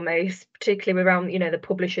cynical almost, particularly around, the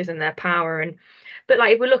publishers and their power. But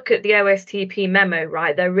like, if we look at the OSTP memo,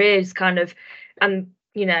 right, there is kind of, and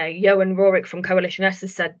Johan Rorik from Coalition S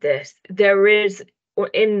has said this, there is, or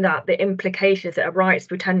in that, the implications that a rights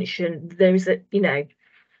retention, there's a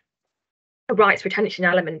rights retention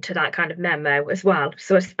element to that kind of memo as well.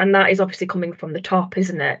 So, and that is obviously coming from the top,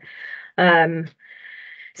 isn't it?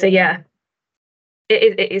 So yeah,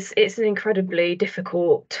 it's an incredibly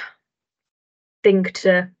difficult thing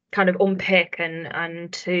to kind of unpick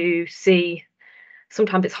and to see.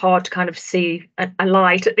 Sometimes it's hard to kind of see a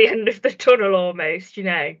light at the end of the tunnel almost,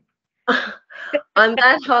 On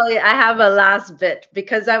that, Holly, I have a last bit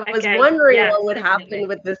because I was wondering what would happen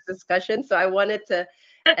with this discussion. So I wanted to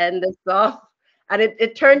end this off. And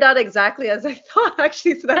it turned out exactly as I thought,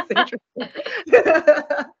 actually. So that's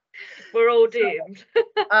interesting. We're all doomed.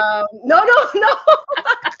 No.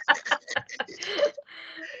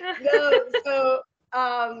 No, so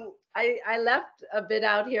I left a bit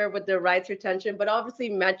out here with the rights retention, but obviously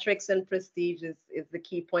metrics and prestige is the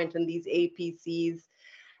key point in these APCs,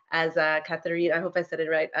 as Catherine, I hope I said it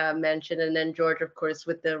right, mentioned, and then George, of course,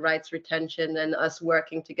 with the rights retention and us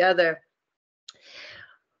working together.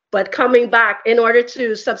 But coming back, in order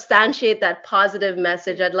to substantiate that positive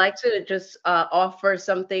message, I'd like to just offer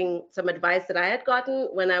some advice that I had gotten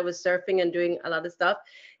when I was surfing and doing a lot of stuff,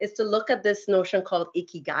 is to look at this notion called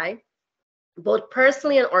ikigai, both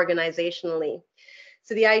personally and organizationally.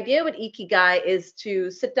 So the idea with ikigai is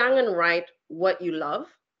to sit down and write what you love,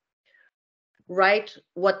 write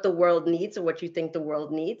what the world needs or what you think the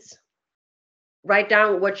world needs, write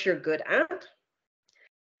down what you're good at,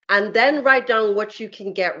 and then write down what you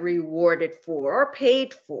can get rewarded for or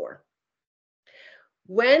paid for.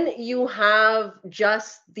 When you have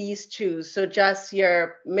just these two, so just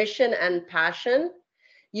your mission and passion,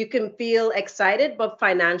 you can feel excited but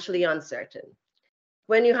financially uncertain.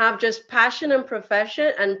 When you have just passion and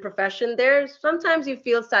profession there, sometimes you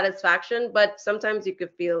feel satisfaction, but sometimes you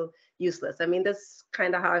could feel useless. I mean, that's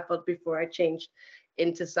kind of how I felt before I changed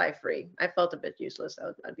into SciFree. I felt a bit useless,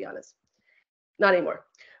 I'll be honest. Not anymore.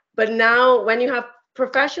 But now when you have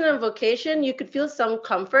profession and vocation, you could feel some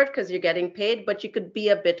comfort because you're getting paid, but you could be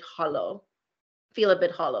a bit hollow, feel a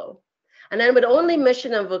bit hollow. And then with only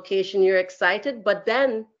mission and vocation, you're excited, but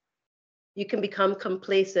then you can become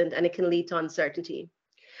complacent and it can lead to uncertainty.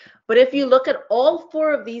 But if you look at all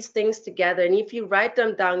four of these things together, and if you write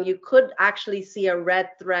them down, you could actually see a red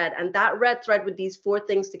thread. And that red thread with these four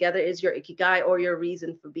things together is your ikigai, or your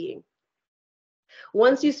reason for being.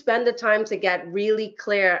 Once you spend the time to get really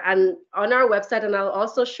clear, and on our website, and I'll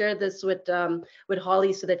also share this with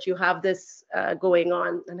Holly so that you have this going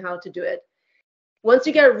on and how to do it. Once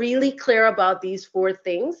you get really clear about these four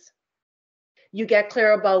things, you get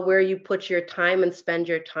clear about where you put your time and spend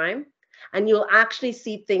your time, and you'll actually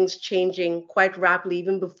see things changing quite rapidly,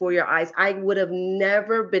 even before your eyes. I would have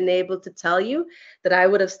never been able to tell you that I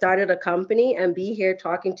would have started a company and be here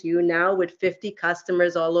talking to you now with 50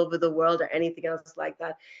 customers all over the world or anything else like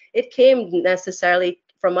that. It came necessarily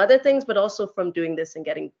from other things, but also from doing this and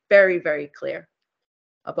getting very, very clear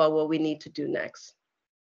about what we need to do next.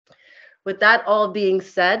 With that all being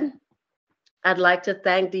said, I'd like to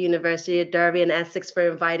thank the University of Derby and Essex for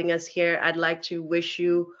inviting us here. I'd like to wish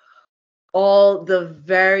you all the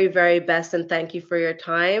very, very best, and thank you for your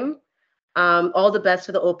time. All the best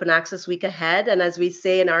for the Open Access Week ahead. And as we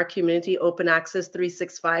say in our community, Open Access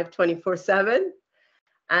 365, 24/7.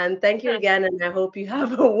 And thank you again, and I hope you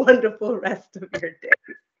have a wonderful rest of your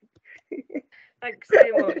day. Thanks so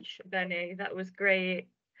much, Abeni. That was great.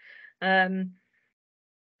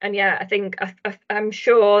 And yeah, I think I'm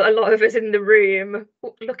sure a lot of us in the room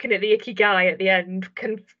looking at the ikigai at the end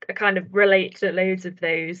can kind of relate to loads of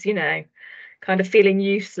those, you know, kind of feeling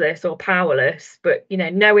useless or powerless, but, you know,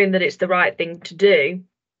 knowing that it's the right thing to do,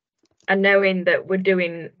 and knowing that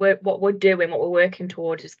what we're working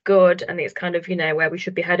towards is good, and it's kind of, you know, where we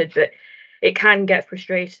should be headed. But it can get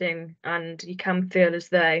frustrating, and you can feel as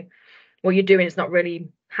though what you're doing is not really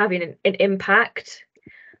having an impact.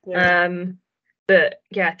 Yeah. But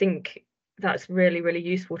yeah, I think that's really, really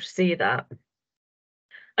useful to see that.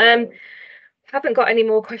 Haven't got any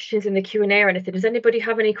more questions in the Q&A or anything. Does anybody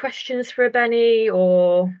have any questions for Abeni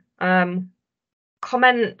or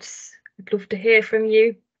comments? I'd love to hear from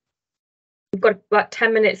you. We've got about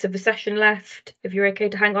 10 minutes of the session left. If you're okay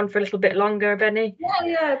to hang on for a little bit longer, Abeni.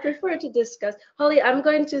 Yeah, I prefer to discuss. Holly, I'm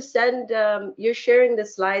going to send, you're sharing the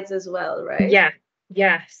slides as well, right? Yeah,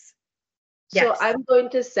 yes. So Yes. I'm going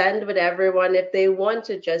to send with everyone, if they want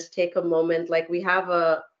to just take a moment, like we have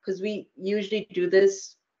because we usually do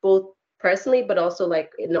this both personally, but also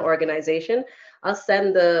like in the organization. I'll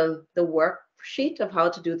send the worksheet of how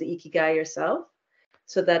to do the ikigai yourself,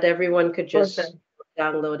 so that everyone could just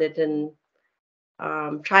download it and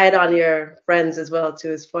try it on your friends as well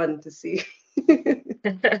too. It's fun to see.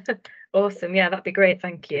 Awesome. Yeah, that'd be great.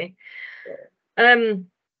 Thank you.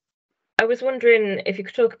 I was wondering if you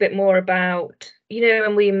could talk a bit more about, you know,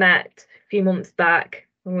 when we met a few months back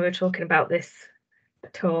when we were talking about this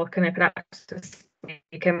talk and Open Access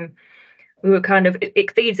Week, and we were kind of,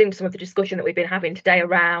 it feeds into some of the discussion that we've been having today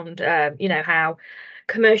around, you know, how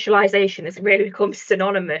commercialization has really become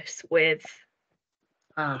synonymous with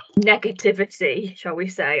negativity, shall we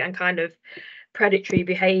say, and kind of predatory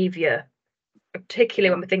behaviour,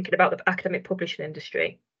 particularly when we're thinking about the academic publishing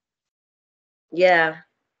industry. Yeah.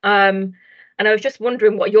 And I was just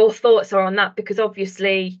wondering what your thoughts are on that, because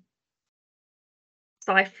obviously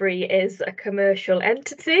SciFree is a commercial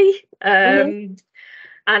entity, and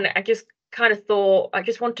I just kind of thought, I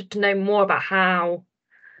just wanted to know more about how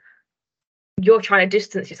you're trying to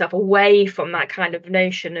distance yourself away from that kind of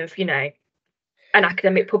notion of, you know, an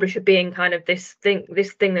academic publisher being kind of this thing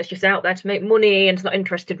that's just out there to make money and is not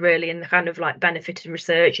interested really in the kind of like benefit and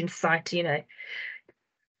research in society, you know.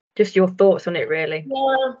 Just your thoughts on it, really.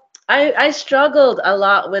 Yeah, I struggled a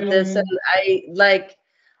lot with this, and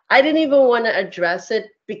I didn't even want to address it,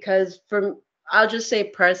 because I'll just say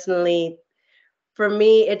personally, for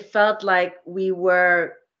me, it felt like we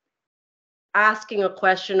were asking a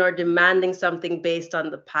question or demanding something based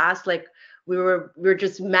on the past. Like we're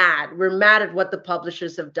just mad. We're mad at what the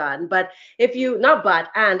publishers have done. But if you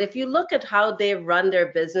look at how they've run their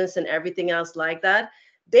business and everything else like that,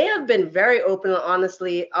 they have been very open and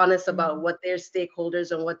honest about what their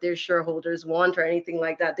stakeholders and what their shareholders want or anything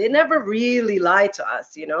like that. They never really lie to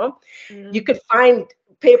us, you know. You could find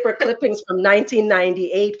paper clippings from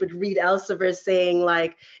 1998 with Reed Elsevier saying,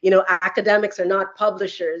 like, you know, academics are not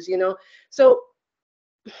publishers, you know. So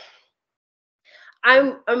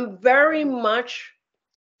I'm very much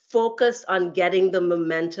focused on getting the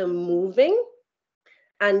momentum moving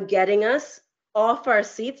and getting us off our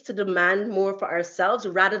seats to demand more for ourselves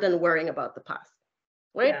rather than worrying about the past,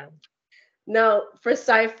 right? Yeah. Now, for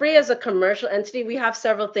SciFree as a commercial entity, we have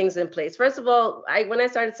several things in place. First of all, when I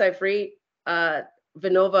started SciFree,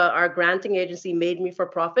 Vinnova, our granting agency, made me for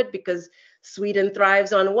profit, because Sweden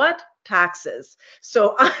thrives on what? Taxes.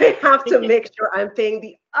 So I have to make sure I'm paying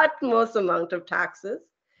the utmost amount of taxes.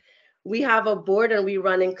 we have a board and we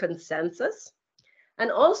run in consensus. And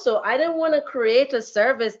also, I didn't want to create a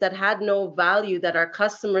service that had no value, that our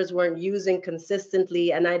customers weren't using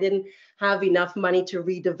consistently, and I didn't have enough money to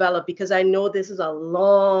redevelop, because I know this is a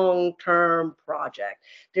long-term project.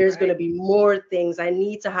 There's going to be more things. I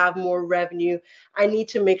need to have more revenue. I need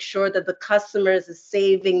to make sure that the customers is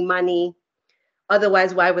saving money.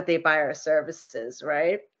 Otherwise, why would they buy our services,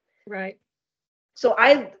 right? Right. So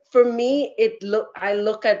for me, I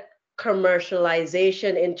look at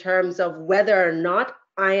commercialization in terms of whether or not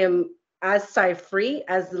I am, as SciFree,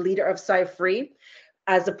 as the leader of SciFree,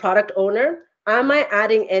 as a product owner, am I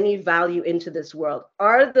adding any value into this world?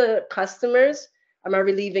 Are the customers, am I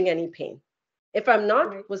relieving any pain? If I'm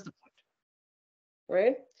not, what's the point?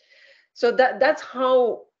 Right? So that's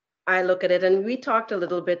how I look at it. And we talked a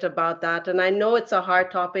little bit about that. And I know it's a hard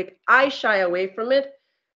topic. I shy away from it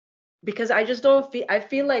because I just don't feel, I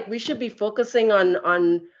feel like we should be focusing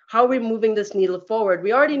on how we're moving this needle forward.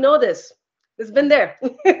 We already know this. It's been there.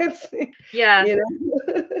 Yeah. You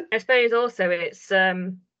know? I suppose also it's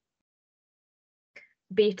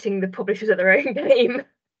beating the publishers at their own game.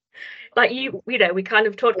 Like you know, we kind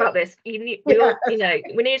of talked about this. You know,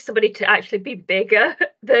 we need somebody to actually be bigger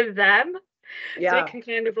than them. Yeah. So we can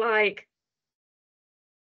kind of like,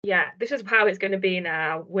 yeah, this is how it's going to be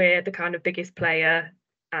now. We're the kind of biggest player,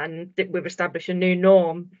 and we've established a new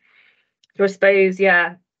norm. So I suppose,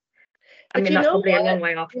 yeah. I mean, that's probably a long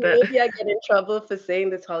way off, but maybe I get in trouble for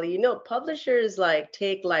saying this, Holly. You know, publishers like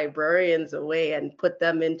take librarians away and put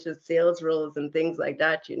them into sales roles and things like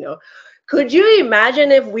that, you know. Could you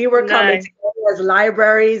imagine if we were coming together as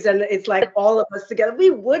libraries and it's like all of us together?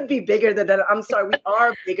 We would be bigger than that. I'm sorry, we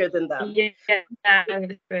are bigger than them.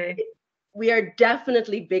 Yeah. We are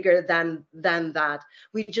definitely bigger than that.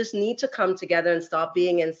 We just need to come together and stop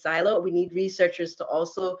being in silo. We need researchers to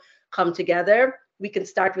also come together. We can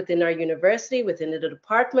start within our university, within the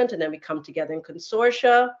department, and then we come together in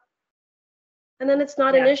consortia. And then it's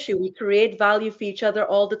not an issue. We create value for each other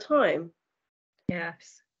all the time.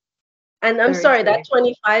 Yes. And I'm sorry, that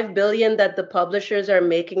 25 billion that the publishers are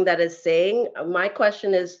making, that is saying, my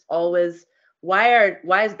question is always, why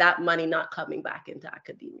is that money not coming back into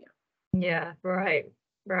academia? Yeah, right.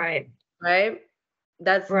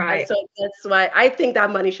 That's right. So that's why I think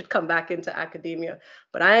that money should come back into academia.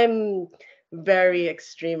 But I'm very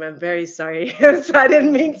extreme. I'm very sorry. So I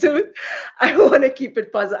didn't mean to. I want to keep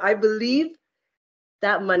it positive. I believe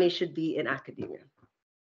that money should be in academia.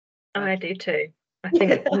 I do too. I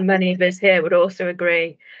think many of us here would also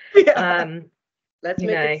agree. Yeah. Let's make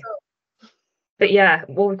it so. But yeah,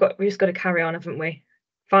 well, we've just got to carry on, haven't we?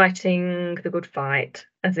 Fighting the good fight,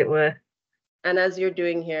 as it were. And as you're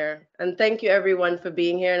doing here. And thank you everyone for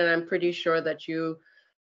being here. And I'm pretty sure that you,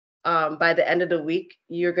 by the end of the week,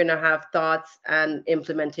 you're going to have thoughts and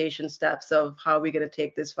implementation steps of how we're going to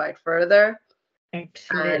take this fight further.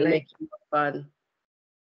 Absolutely. And make it more fun.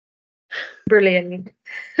 Brilliant.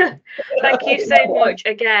 Thank you so much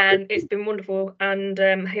again. It's been wonderful, and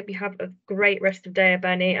I hope you have a great rest of the day,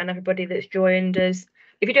 Abeni, and everybody that's joined us.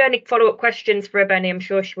 If you do any follow-up questions for Abeni, I'm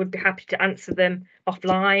sure she would be happy to answer them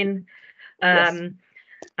offline.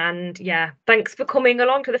 And yeah, thanks for coming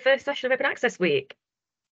along to the first session of Open Access Week.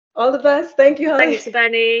 All the best. Thank you, Holly. Thanks,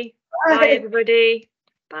 Abeni. Bye, everybody.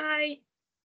 Bye.